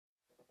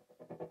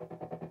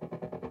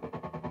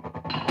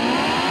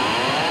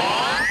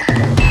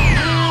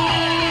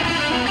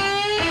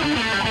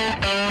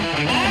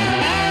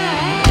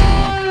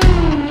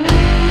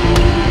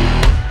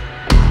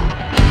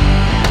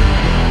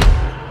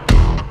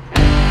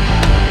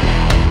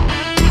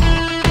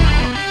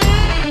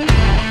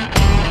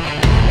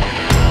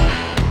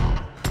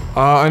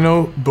I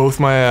know both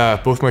my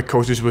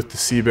coaches with the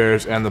Sea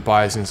Bears and the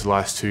Bisons the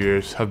last 2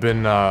 years have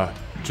been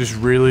just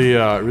really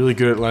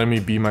good at letting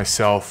me be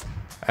myself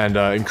and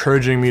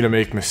encouraging me to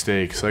make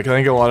mistakes. Like I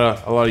think a lot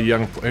of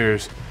young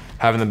players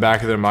have in the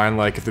back of their mind,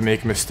 like if they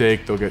make a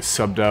mistake, they'll get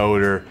subbed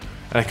out,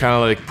 and it kind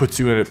of like puts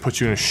you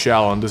in a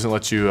shell and doesn't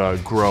let you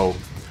grow.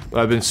 But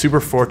I've been super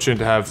fortunate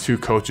to have two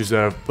coaches that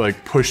have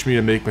like pushed me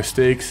to make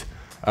mistakes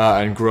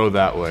and grow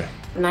that way.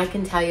 And I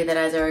can tell you that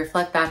as I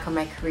reflect back on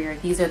my career,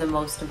 these are the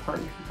most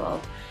important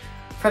people.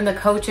 From the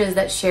coaches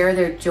that share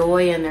their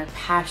joy and their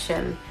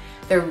passion,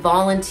 their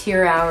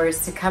volunteer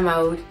hours to come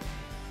out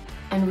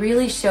and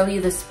really show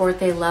you the sport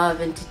they love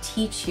and to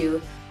teach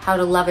you how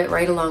to love it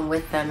right along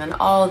with them, and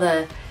all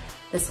the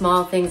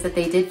small things that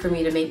they did for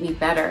me to make me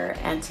better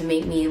and to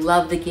make me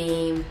love the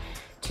game,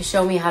 to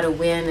show me how to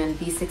win and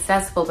be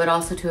successful, but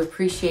also to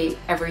appreciate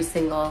every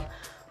single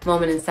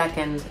moment and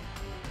second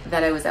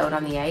that I was out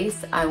on the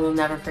ice. I will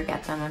never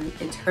forget them. I'm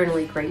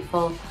eternally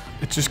grateful.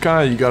 It's just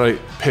kind of, you gotta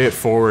pay it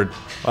forward.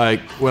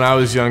 Like when I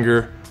was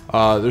younger,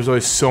 there's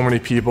always so many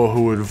people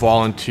who would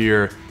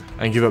volunteer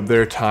and give up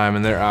their time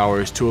and their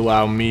hours to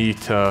allow me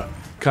to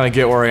kind of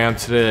get where I am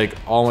today. Like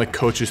all my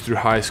coaches through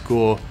high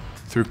school,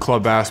 through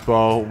club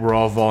basketball, we're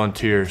all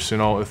volunteers. You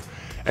know, if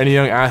any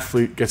young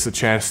athlete gets the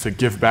chance to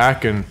give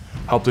back and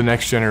help the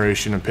next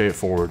generation and pay it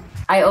forward.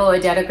 I owe a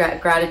debt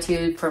of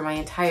gratitude for my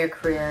entire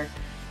career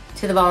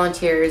to the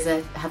volunteers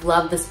that have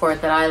loved the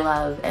sport that I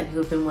love and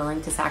who've been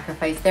willing to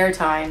sacrifice their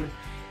time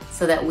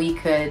so that we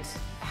could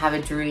have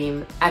a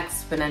dream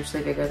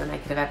exponentially bigger than I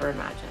could have ever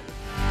imagined.